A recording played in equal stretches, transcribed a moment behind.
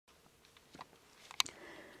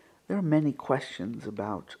There are many questions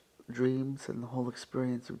about dreams and the whole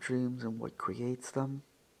experience of dreams and what creates them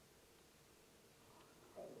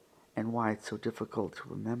and why it's so difficult to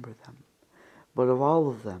remember them. But of all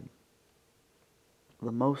of them,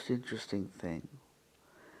 the most interesting thing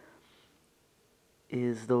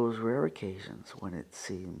is those rare occasions when it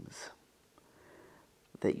seems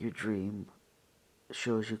that your dream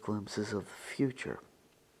shows you glimpses of the future.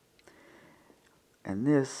 And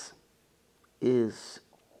this is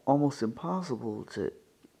almost impossible to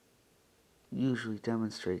usually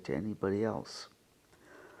demonstrate to anybody else,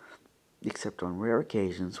 except on rare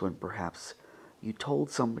occasions when perhaps you told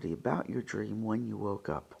somebody about your dream when you woke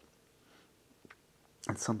up.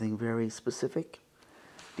 And something very specific,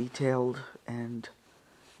 detailed, and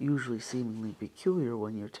usually seemingly peculiar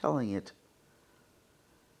when you're telling it.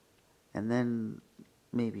 And then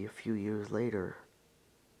maybe a few years later,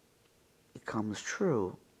 it comes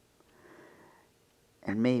true.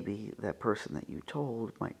 And maybe that person that you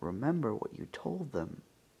told might remember what you told them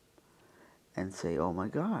and say, oh my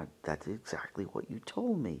God, that's exactly what you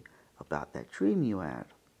told me about that dream you had.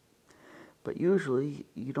 But usually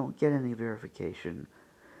you don't get any verification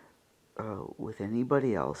with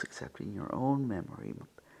anybody else except in your own memory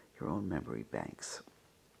banks.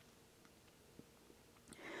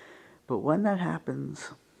 But when that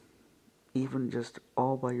happens, even just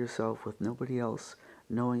all by yourself with nobody else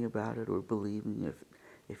knowing about it or believing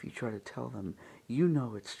if you try to tell them, you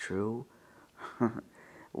know it's true.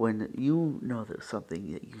 When you know there's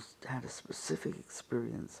something that you had a specific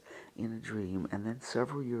experience in a dream, and then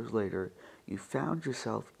several years later you found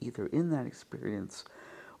yourself either in that experience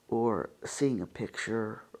or seeing a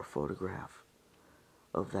picture or photograph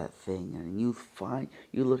of that thing, and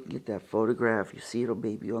you're looking at that photograph, you see it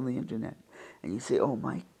maybe on the internet, and you say, oh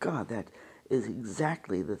my God, that is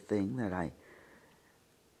exactly the thing that I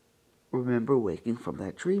remember waking from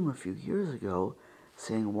that dream a few years ago,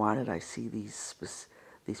 saying, why did I see these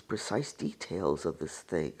precise details of this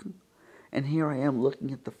thing? And here I am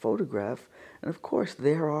looking at the photograph, and of course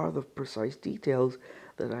there are the precise details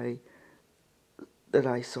that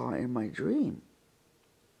I saw in my dream.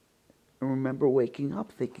 I remember waking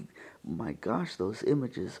up thinking, my gosh, those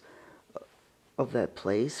images of that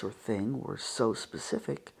place or thing were so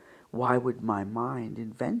specific. Why would my mind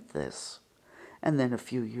invent this? And then a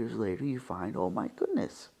few years later you find, oh my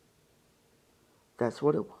goodness, that's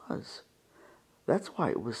what it was. That's why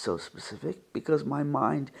it was so specific, because my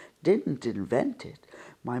mind didn't invent it.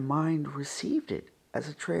 My mind received it as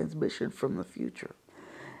a transmission from the future.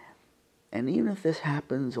 And even if this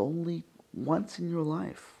happens only once in your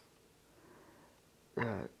life,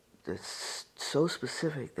 it's so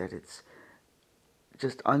specific that it's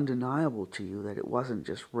just undeniable to you that it wasn't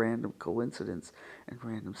just random coincidence and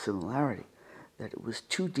random similarity, that it was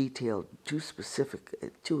too detailed, too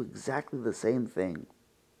specific, too exactly the same thing.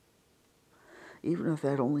 Even if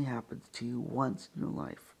that only happens to you once in your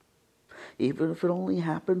life, even if it only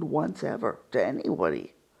happened once ever to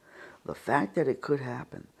anybody, the fact that it could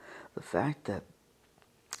happen, the fact that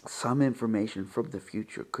some information from the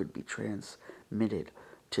future could be transmitted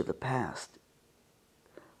to the past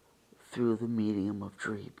through the medium of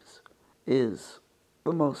dreams is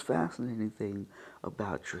the most fascinating thing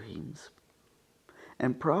about dreams.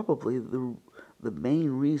 And probably the main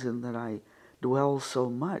reason that I dwell so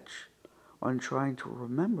much on trying to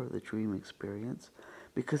remember the dream experience,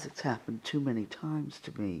 because it's happened too many times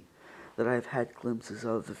to me that I've had glimpses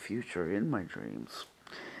of the future in my dreams.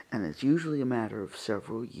 And it's usually a matter of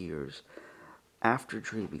several years after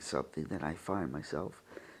dreaming something that I find myself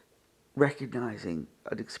recognizing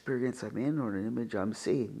an experience I'm in or an image I'm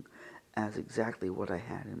seeing as exactly what I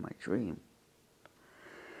had in my dream.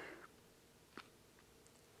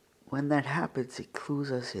 When that happens, it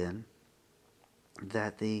clues us in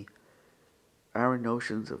that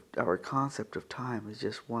our concept of time is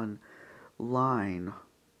just one line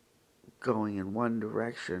going in one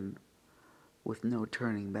direction with no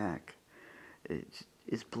turning back. It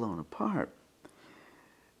is blown apart.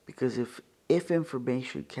 Because if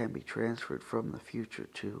information can be transferred from the future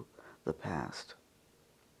to the past,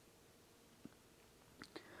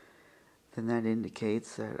 then that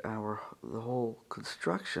indicates that the whole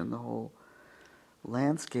construction, the whole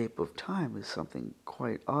landscape of time is something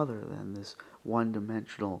quite other than this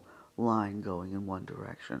one-dimensional line going in one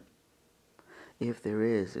direction. If there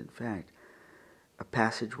is, in fact, a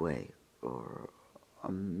passageway or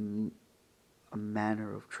a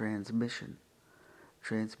manner of transmitting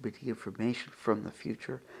information from the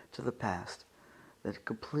future to the past that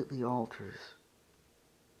completely alters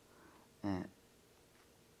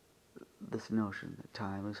this notion that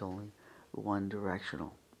time is only one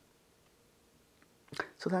directional.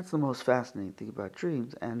 So that's the most fascinating thing about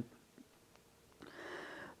dreams, and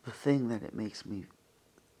the thing that it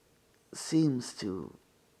seems to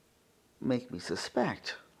make me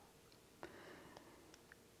suspect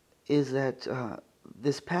is that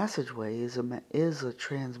this passageway is a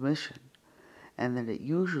transmission, and that it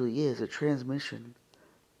usually is a transmission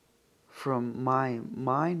from my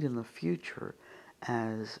mind in the future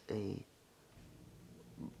as a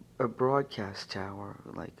broadcast tower,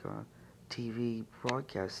 like a TV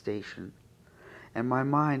broadcast station, and my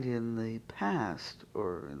mind in the past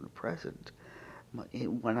or in the present.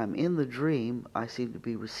 When I'm in the dream, I seem to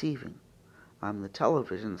be receiving. I'm the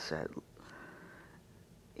television set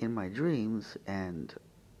in my dreams, and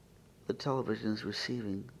the television is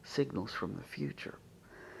receiving signals from the future.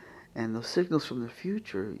 And those signals from the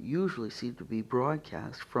future usually seem to be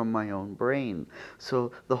broadcast from my own brain.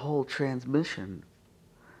 So the whole transmission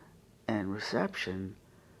and reception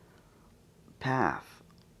path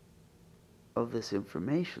of this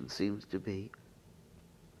information seems to be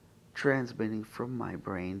transmitting from my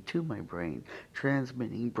brain to my brain,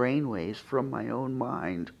 transmitting brain waves from my own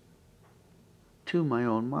mind to my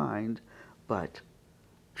own mind, but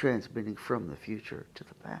transmitting from the future to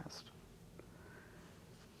the past.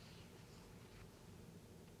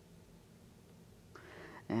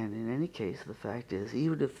 And in any case, the fact is,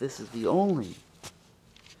 even if this is the only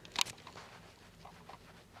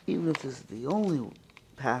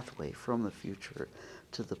pathway from the future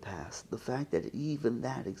to the past, the fact that even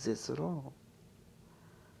that exists at all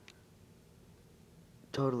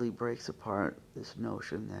totally breaks apart this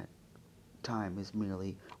notion that time is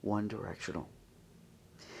merely one directional.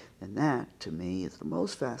 And that, to me, is the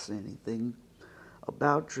most fascinating thing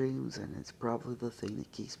about dreams, and it's probably the thing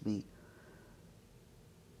that keeps me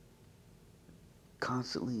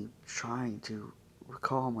constantly trying to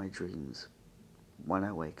recall my dreams when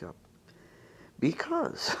I wake up.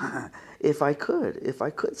 Because if I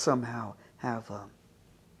could somehow have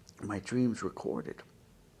my dreams recorded,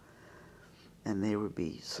 and they would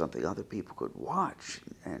be something other people could watch,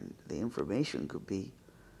 and the information could be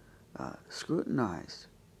scrutinized,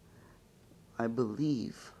 I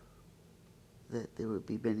believe that there would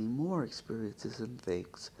be many more experiences and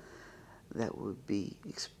things that would be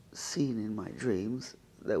seen in my dreams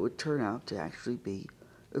that would turn out to actually be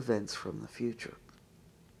events from the future.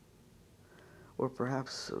 Or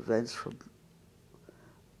perhaps events from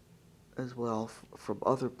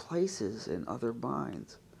other places and other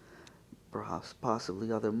minds. Perhaps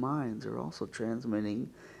possibly other minds are also transmitting,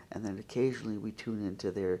 and then occasionally we tune into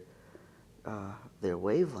their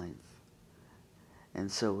wavelength. And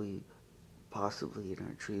so we possibly in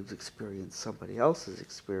our dreams experience somebody else's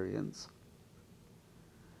experience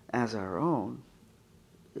as our own,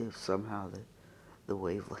 if somehow the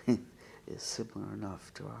wavelength is similar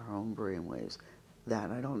enough to our own brainwaves.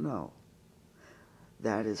 That I don't know.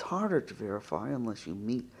 That is harder to verify unless you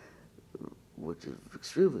meet, which is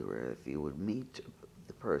extremely rare, if you would meet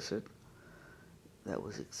the person that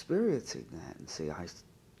was experiencing that and say,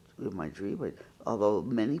 in my dream, although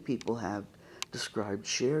many people have described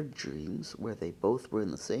shared dreams where they both were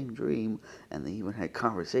in the same dream and they even had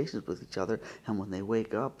conversations with each other, and when they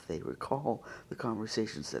wake up they recall the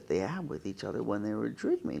conversations that they had with each other when they were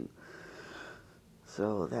dreaming.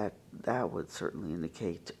 So that would certainly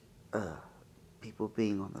indicate people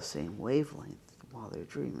being on the same wavelength while they're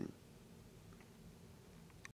dreaming.